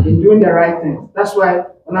in doing the right thing. That's why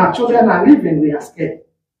when our children are leaving, we are scared.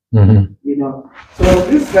 You know, so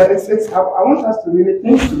this I want us to really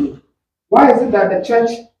think to it. Why is it that the church?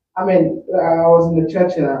 I mean, I was in the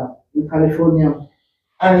church in California,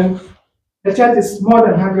 and the church is more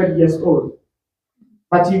than 100 years old.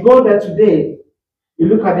 But you go there today, you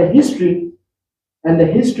look at the history, and the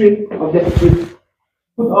history of the people.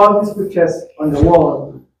 Put all these pictures on the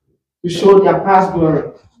wall to show their past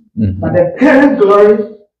glory, but the current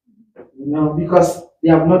glory, you know, because they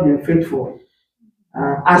have not been faithful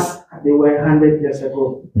as they were 100 years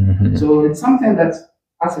ago. So it's something that,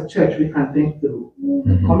 as a church, we can think through.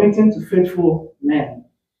 Committing to faithful men.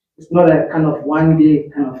 It's not a kind of one day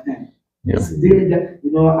kind of thing. It's diligent.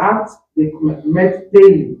 You know, Acts, they met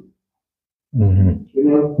daily. You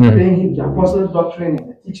know, praying the apostles' doctrine and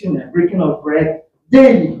the teaching and breaking of bread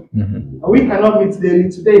daily. And we cannot meet daily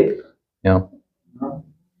today. Yeah. You know?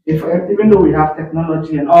 Even though we have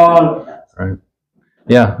technology and all of that. Right.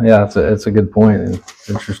 Yeah, it's a good point. And it's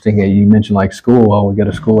interesting. You mentioned like school. Well, we go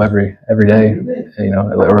to school every day, you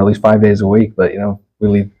know, or at least 5 days a week. But you know, we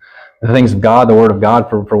leave the things of God, the Word of God,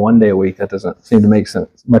 for 1 day a week. That doesn't seem to make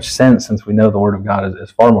much sense, since we know the Word of God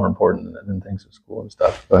is far more important than things at school and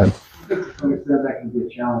stuff. Go ahead. To some extent, that can be a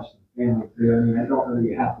challenge to the family too. I mean, I don't know that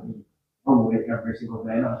you have to be home awake every single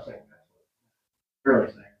day. I'm not saying that's what you're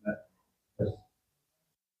saying, but as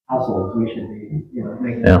households, we should be, you know,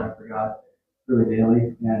 making time for God really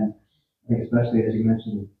daily. And I think especially as you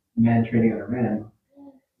mentioned, men training other men,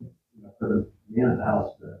 you know, for the man of the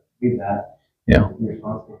house to lead that, be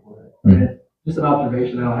responsible for it. And just an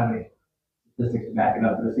observation. I don't have any statistics to back it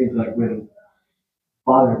up, but it seems like when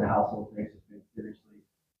father in the household takes it seriously,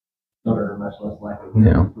 children are much less likely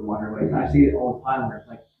to wander away. I see it all the time where it's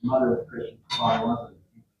like mother with Christian, father wasn't.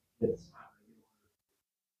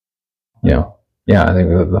 Yeah. I think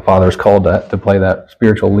the father's called to play that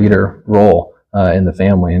spiritual leader role in the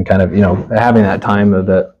family, and kind of, you know, having that time of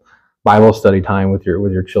that Bible study time with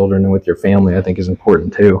your children and with your family, I think is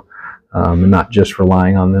important too, and not just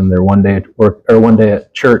relying on them. They're one day at work or one day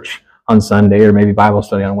at church on Sunday, or maybe Bible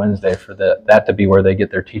study on Wednesday, for that to be where they get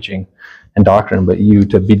their teaching and doctrine, but you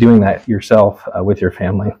to be doing that yourself with your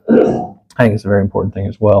family. I think it's a very important thing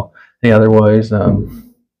as well. Any other ways?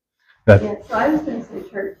 Yeah, so I was going to say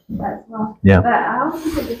church as well. Yeah. But I also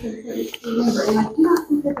think it's important to remember, and I cannot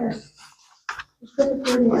consider the specific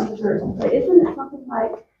wording of the verse, but isn't it something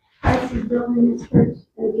like Christ is building his church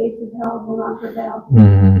and the gates of hell will not prevail?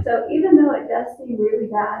 So even though it does seem really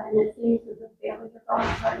bad and it seems as if families are falling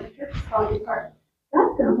apart and the church is falling apart,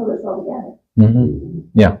 God's going to hold us all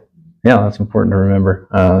together. Yeah, that's important to remember.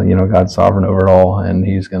 You know, God's sovereign over it all, and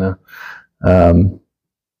He's going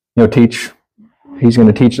to, teach. He's going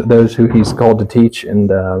to teach those who He's called to teach, and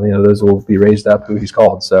those will be raised up who He's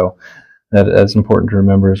called. So that's important to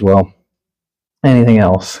remember as well. Anything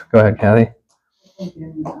else? Go ahead, Kathy. I think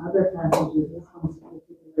in other passages, this one's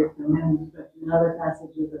particular for men, but in other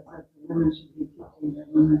passages, it says the women should be teaching the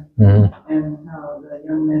women, and how the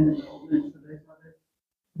young men and the old men, so there's other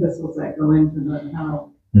epistles that go into that,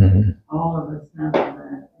 how all of us have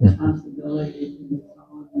that responsibility to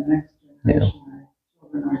follow the next generation, our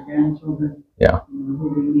children, our grandchildren,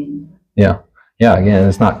 who we meet. Yeah. Again,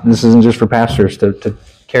 this isn't just for pastors to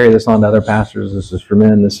carry this on to other pastors. This is for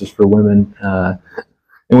men. This is for women. And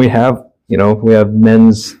we have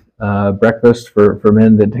men's breakfast for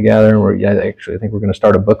men that together. And I think we're going to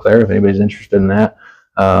start a book there if anybody's interested in that,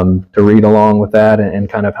 to read along with that and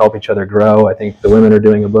kind of help each other grow. I think the women are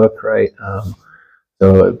doing a book, right?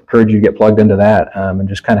 So I encourage you to get plugged into that and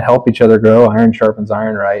just kind of help each other grow. Iron sharpens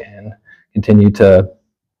iron, right? And continue to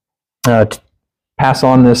pass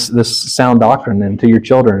on this sound doctrine and to your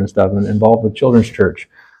children and stuff, and involved with children's church,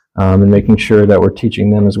 and making sure that we're teaching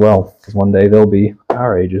them as well, because one day they'll be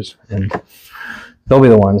our ages and they'll be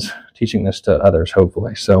the ones teaching this to others,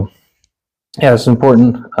 hopefully. So yeah, it's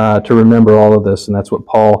important to remember all of this, and that's what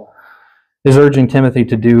Paul is urging Timothy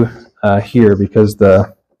to do here, because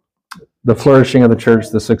the flourishing of the church,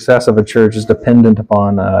 the success of a church, is dependent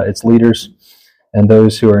upon its leaders and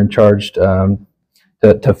those who are in charge to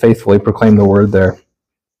faithfully proclaim the word there.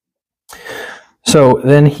 So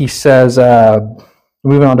then he says,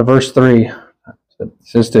 moving on to verse 3, it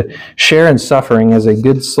says to share in suffering as a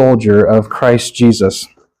good soldier of Christ Jesus.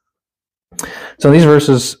 So these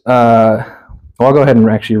verses, I'll go ahead and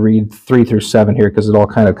actually read 3 through 7 here, because it all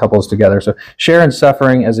kind of couples together. So, share in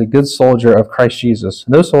suffering as a good soldier of Christ Jesus.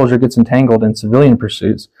 No soldier gets entangled in civilian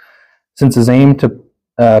pursuits, since his aim is to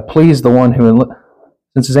please the one who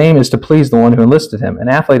enlisted him. An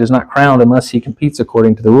athlete is not crowned unless he competes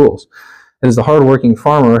according to the rules. It is the hard-working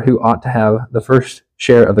farmer who ought to have the first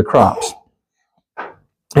share of the crops.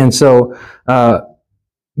 And so,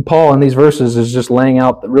 Paul in these verses is just laying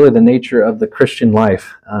out really the nature of the Christian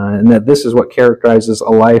life, and that this is what characterizes a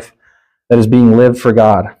life that is being lived for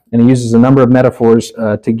God. And he uses a number of metaphors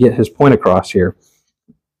to get his point across here.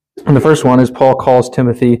 And the first one is Paul calls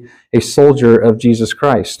Timothy a soldier of Jesus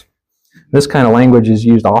Christ. This kind of language is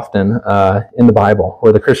used often in the Bible,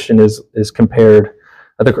 where the Christian is compared,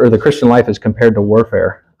 or the Christian life is compared to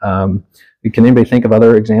warfare. Can anybody think of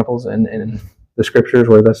other examples in the scriptures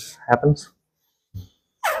where this happens?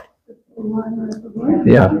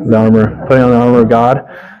 Yeah, the armor, putting on the armor of God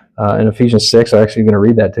in Ephesians 6. I'm actually going to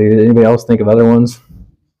read that to you. Anybody else think of other ones?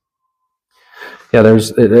 Yeah,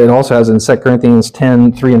 it also has in 2 Corinthians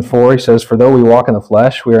 10, 3 and 4, he says, "For though we walk in the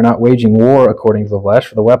flesh, we are not waging war according to the flesh,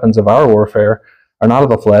 for the weapons of our warfare are not of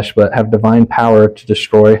the flesh, but have divine power to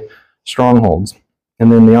destroy strongholds."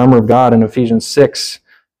 And then the armor of God in Ephesians 6,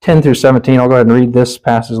 10 through 17, I'll go ahead and read this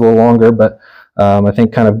passage a little longer, but I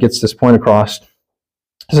think kind of gets this point across.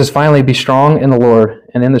 It says, "Finally, be strong in the Lord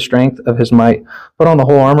and in the strength of his might. Put on the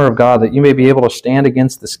whole armor of God, that you may be able to stand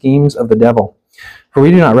against the schemes of the devil. For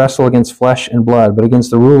we do not wrestle against flesh and blood, but against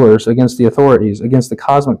the rulers, against the authorities, against the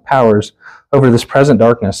cosmic powers over this present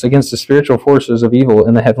darkness, against the spiritual forces of evil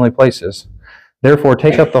in the heavenly places. Therefore,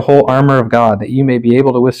 take up the whole armor of God, that you may be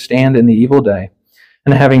able to withstand in the evil day.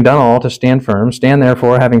 And having done all, to stand firm, stand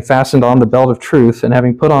therefore, having fastened on the belt of truth, and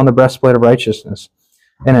having put on the breastplate of righteousness.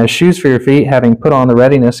 And as shoes for your feet, having put on the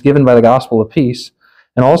readiness given by the gospel of peace,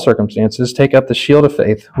 in all circumstances, take up the shield of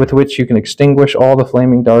faith, with which you can extinguish all the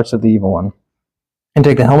flaming darts of the evil one. And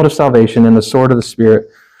take the helmet of salvation and the sword of the Spirit,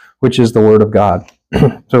 which is the word of God."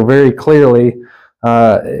 So very clearly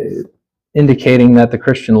indicating that the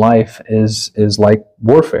Christian life is like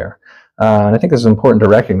warfare. And I think this is important to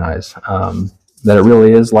recognize, that it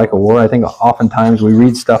really is like a war. I think oftentimes we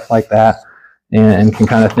read stuff like that and can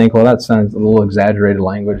kind of think, well, that sounds a little exaggerated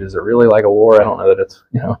language. Is it really like a war? I don't know that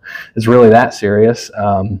it's really that serious.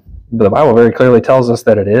 But the Bible very clearly tells us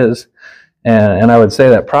that it is. And I would say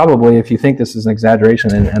that probably if you think this is an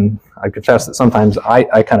exaggeration, and I confess that sometimes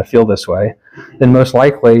I kind of feel this way, then most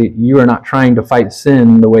likely you are not trying to fight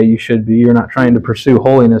sin the way you should be. You're not trying to pursue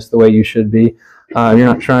holiness the way you should be. You're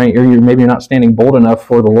not trying, or maybe you're not standing bold enough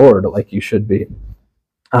for the Lord like you should be.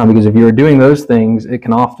 Because if you're doing those things, it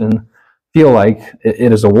can often feel like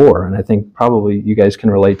it is a war. And I think probably you guys can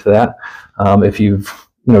relate to that. If you've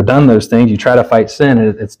done those things, you try to fight sin,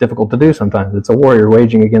 and it's difficult to do sometimes. It's a war you're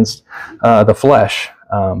waging against the flesh.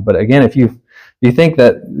 But again, if you think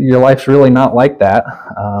that your life's really not like that,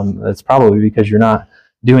 it's probably because you're not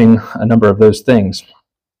doing a number of those things.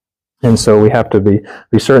 And so we have to be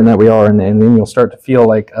certain that we are, and then you'll start to feel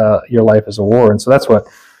like your life is a war. And so that's what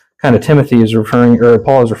kind of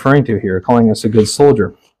Paul is referring to here, calling us a good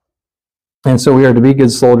soldier. And so we are to be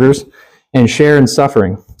good soldiers and share in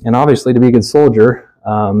suffering. And obviously, to be a good soldier,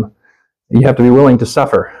 you have to be willing to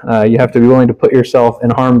suffer. You have to be willing to put yourself in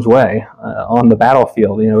harm's way on the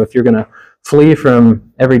battlefield. If you're going to flee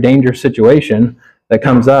from every dangerous situation that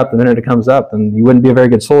comes up, the minute it comes up, then you wouldn't be a very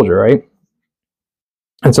good soldier, right?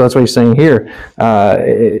 And so that's what he's saying here.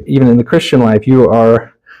 Even in the Christian life, you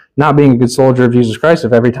are not being a good soldier of Jesus Christ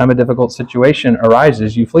if every time a difficult situation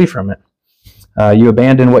arises, you flee from it. You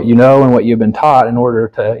abandon what you know and what you've been taught in order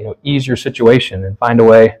to ease your situation and find a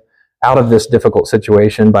way out of this difficult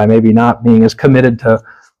situation by maybe not being as committed to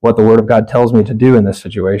what the Word of God tells me to do in this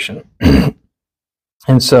situation.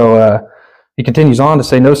 And so he continues on to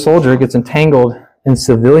say, no soldier gets entangled in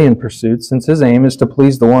civilian pursuits, since his aim is to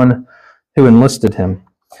please the one who enlisted him.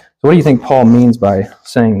 So what do you think Paul means by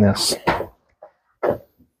saying this?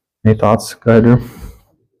 Any thoughts? Go ahead, Drew.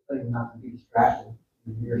 Saying not to be distracted.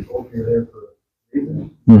 You're a soldier there for a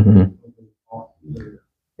reason. Mm-hmm.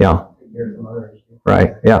 Yeah.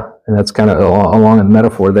 Right. Yeah. And that's kind of along in the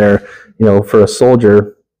metaphor there. For a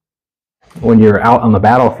soldier, when you're out on the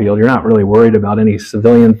battlefield, you're not really worried about any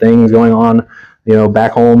civilian things going on,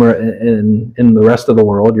 back home or in the rest of the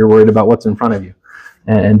world. You're worried about what's in front of you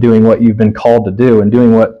and doing what you've been called to do and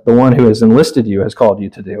doing what the one who has enlisted you has called you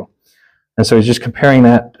to do. And so he's just comparing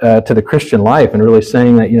that to the Christian life and really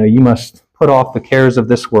saying that, you must put off the cares of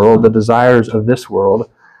this world, the desires of this world,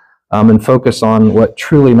 and focus on what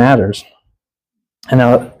truly matters. And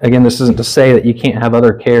now, again, this isn't to say that you can't have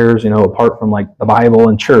other cares, apart from like the Bible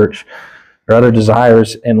and church or other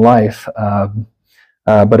desires in life.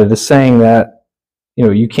 But it is saying that,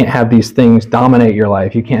 you can't have these things dominate your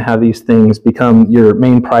life. You can't have these things become your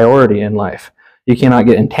main priority in life. You cannot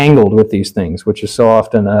get entangled with these things, which is so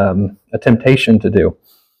often a temptation to do.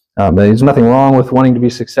 But there's nothing wrong with wanting to be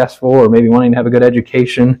successful or maybe wanting to have a good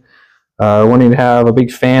education, wanting to have a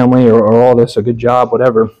big family or all this, a good job,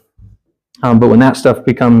 whatever. But when that stuff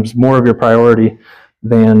becomes more of your priority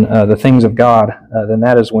than the things of God, then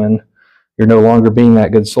that is when you're no longer being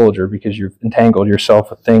that good soldier because you've entangled yourself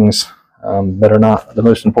with things that are not the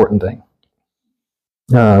most important thing.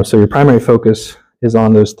 So your primary focus is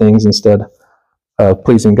on those things instead of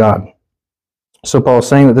pleasing God. So Paul's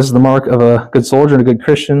saying that this is the mark of a good soldier and a good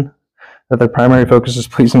Christian, that their primary focus is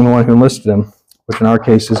pleasing the one who enlisted him, which in our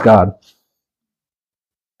case is God.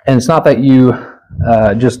 And it's not that you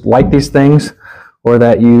just like these things, or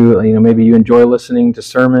that maybe you enjoy listening to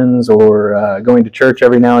sermons or going to church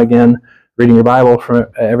every now and again, reading your Bible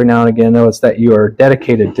every now and again. No, it's that you are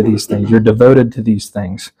dedicated to these things. You're devoted to these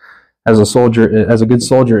things, as a good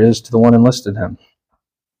soldier is to the one enlisted him.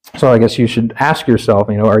 So I guess you should ask yourself,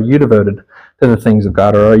 are you devoted to the things of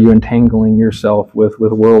God, or are you entangling yourself with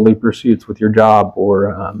worldly pursuits, with your job,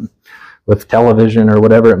 or with television, or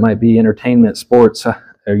whatever it might be, entertainment, sports?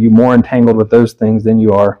 Are you more entangled with those things than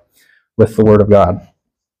you are with the Word of God?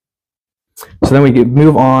 So then we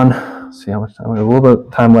move on. Let's see how much time we have. A little bit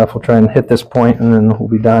of time left. We'll try and hit this point, and then we'll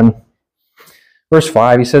be done. Verse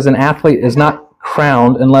 5, he says, an athlete is not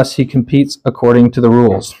crowned unless he competes according to the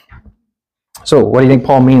rules. So what do you think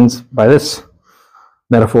Paul means by this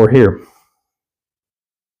metaphor here?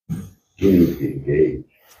 You need to be engaged.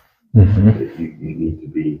 Mm-hmm. You need to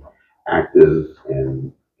be active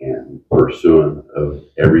and pursuant of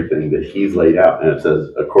everything that he's laid out. And it says,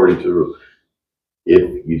 according to,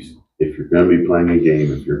 if you're going to be playing a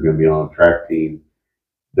game, if you're going to be on a track team,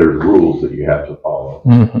 there's rules that you have to follow.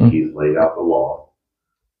 Mm-hmm. He's laid out the law,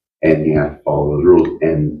 and you have to follow those rules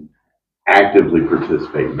and actively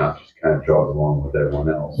participate, not just kind of jog along with everyone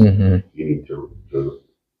else. Mm-hmm. You need to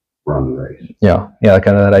run the race. Yeah,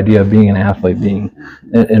 kind of that idea of being an athlete, being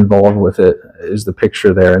involved with it is the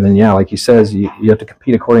picture there. And then, like he says, you have to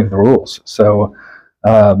compete according to the rules. So,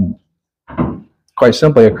 quite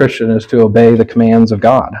simply, a Christian is to obey the commands of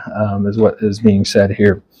God, is what is being said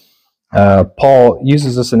here. Paul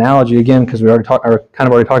uses this analogy again because we already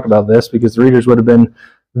talked about this, because the readers would have been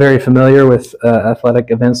very familiar with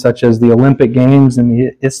athletic events such as the Olympic Games and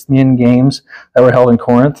the Isthmian Games that were held in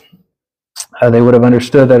Corinth. They would have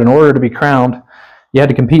understood that in order to be crowned, you had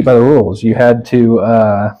to compete by the rules. You had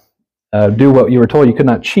to do what you were told. You could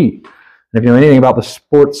not cheat. And if you know anything about the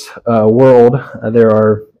sports world, there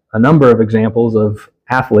are a number of examples of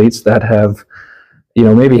athletes that have,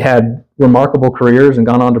 maybe had remarkable careers and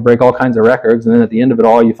gone on to break all kinds of records. And then at the end of it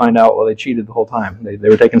all, you find out, well, they cheated the whole time. They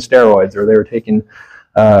were taking steroids, or they were taking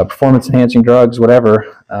performance-enhancing drugs,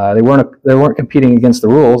 whatever. They weren't competing against the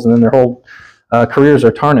rules, and then their whole careers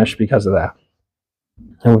are tarnished because of that.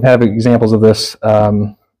 And we have examples of this,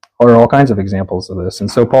 or all kinds of examples of this.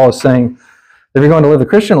 And so Paul is saying, if you're going to live the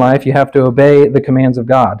Christian life, you have to obey the commands of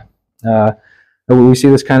God. We see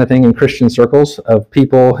this kind of thing in Christian circles of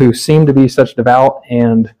people who seem to be such devout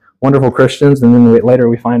and wonderful Christians, and then later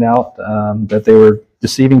we find out that they were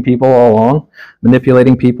deceiving people all along,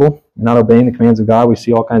 manipulating people, not obeying the commands of God. We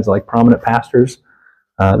see all kinds of prominent pastors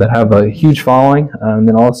that have a huge following, and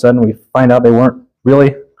then all of a sudden we find out they weren't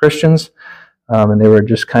really Christians, and they were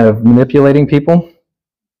just kind of manipulating people.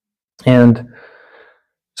 And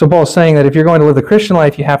So Paul's saying that if you're going to live the Christian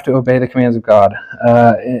life, you have to obey the commands of God.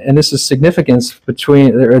 And this is significance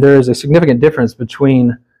between, or there is a significant difference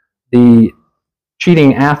between the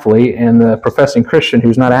cheating athlete and the professing Christian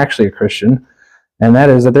who's not actually a Christian. And that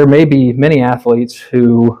is that there may be many athletes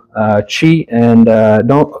who cheat and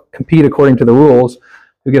don't compete according to the rules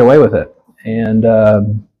who get away with it.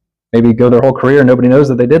 And maybe go their whole career and nobody knows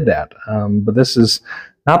that they did that. But this is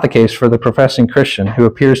not the case for the professing Christian who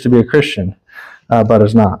appears to be a Christian, but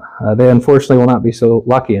is not. They unfortunately will not be so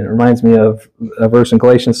lucky. And it reminds me of a verse in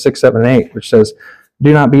Galatians 6, 7, and 8, which says,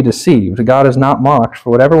 "Do not be deceived. God is not mocked, for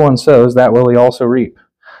whatever one sows, that will he also reap.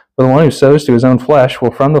 For the one who sows to his own flesh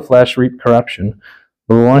will from the flesh reap corruption,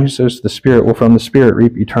 but the one who sows to the Spirit will from the Spirit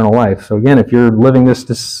reap eternal life." So again, if you're living this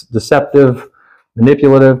deceptive,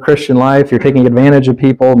 manipulative Christian life, you're taking advantage of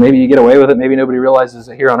people, maybe you get away with it, maybe nobody realizes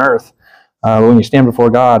it here on earth. But when you stand before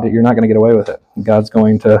God, you're not going to get away with it. God's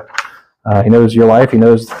going to, he knows your life, he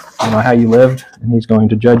knows how you lived, and he's going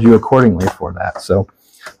to judge you accordingly for that. So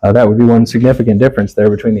that would be one significant difference there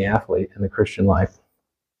between the athlete and the Christian life.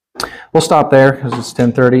 We'll stop there because it's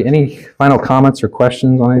 10:30. Any final comments or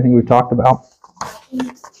questions on anything we've talked about?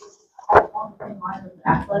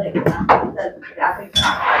 Athletic,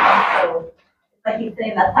 so like he's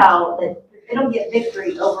saying, that's how they don't get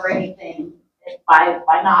victory over anything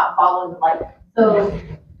by not following, like, so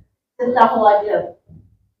just the whole idea of,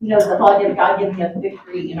 the whole idea of God giving us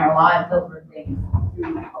victory in our lives over things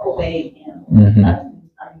through obeying him. Mm-hmm. That's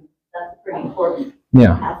a pretty important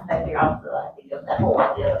aspect here also, I think, of that whole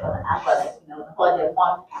idea of athletics, the whole idea of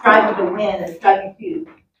striving to win and striving to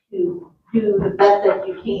do the best that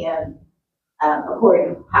you can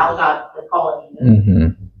according to how God is calling you. Mm-hmm.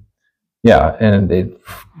 Yeah, and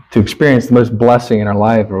to experience the most blessing in our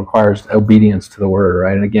life requires obedience to the Word,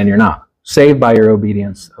 right? And again, you're not saved by your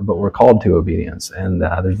obedience, but we're called to obedience. And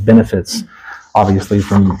there's benefits, obviously,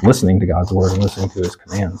 from listening to God's Word and listening to His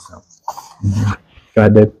commands. So, Go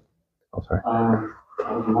ahead, Dave. Oh, sorry.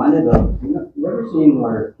 I was reminded of, you ever seen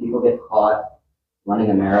where people get caught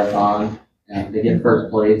running a marathon and they get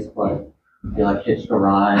first place, but they hitched a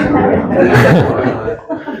ride and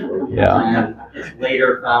it's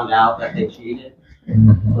later found out that they cheated.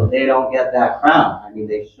 Mm-hmm. So they don't get that crown. I mean,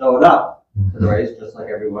 they showed up to the race just like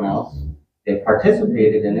everyone else. They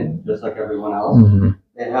participated in it just like everyone else. Mm-hmm.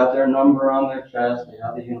 They have their number on their chest. They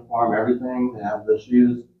have the uniform, everything. They have the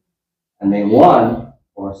shoes. And they won,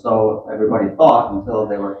 or so everybody thought, until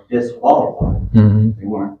they were disqualified. Mm-hmm. They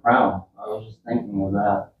weren't crowned. I was just thinking of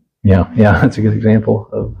that. Yeah, that's a good example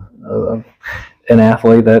of an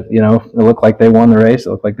athlete that, it looked like they won the race.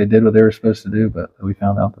 It looked like they did what they were supposed to do, but we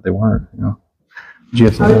found out that they weren't, Did you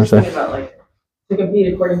have something to say? I was thinking about, to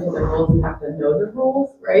compete according to the rules, you have to know the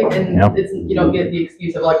rules, right? And you don't get the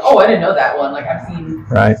excuse of I didn't know that one. I've seen,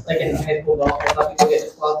 in high school golf, I saw people get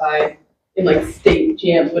disqualified in state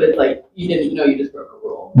champs, but it's you didn't know, you just broke a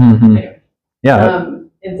rule. Mm-hmm. Anyway. Yeah.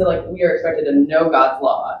 And so we are expected to know God's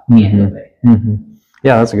law and obey it. Mm-hmm.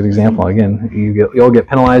 Yeah, that's a good example. Again, you'll get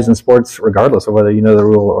penalized in sports regardless of whether you know the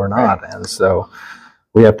rule or not. And so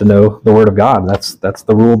we have to know the Word of God. That's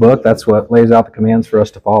the rule book. That's what lays out the commands for us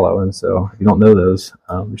to follow. And so if you don't know those,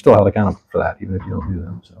 you're still held accountable for that, even if you don't do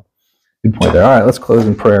them. So good point there. All right, let's close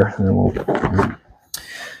in prayer, and then we'll.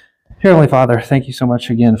 Heavenly Father, thank you so much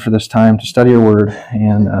again for this time to study your Word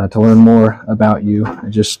and to learn more about you. I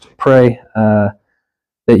just pray that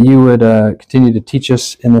you would continue to teach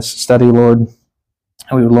us in this study, Lord.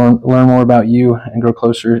 And we would learn more about you and grow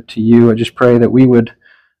closer to you. I just pray that we would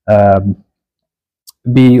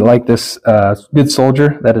be like this good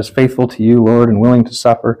soldier that is faithful to you, Lord, and willing to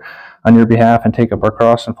suffer on your behalf and take up our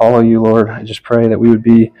cross and follow you, Lord. I just pray that we would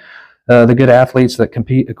be the good athletes that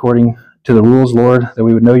compete according to the rules, Lord, that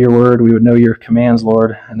we would know your word, we would know your commands,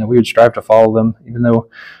 Lord, and that we would strive to follow them, even though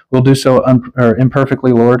we'll do so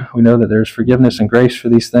imperfectly, Lord. We know that there's forgiveness and grace for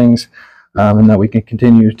these things, and that we can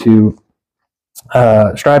continue to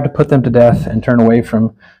strive to put them to death and turn away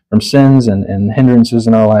from sins and hindrances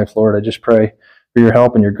in our life, Lord. I just pray for your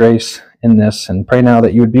help and your grace in this, and pray now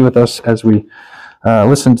that you would be with us as we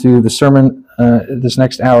listen to the sermon this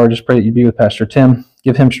next hour. Just pray that you'd be with Pastor Tim.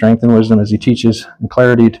 Give him strength and wisdom as he teaches, and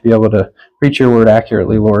clarity to be able to preach your word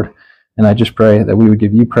accurately, Lord. And I just pray that we would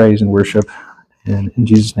give you praise and worship. And in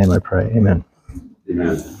Jesus' name I pray. Amen.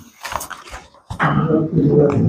 Amen.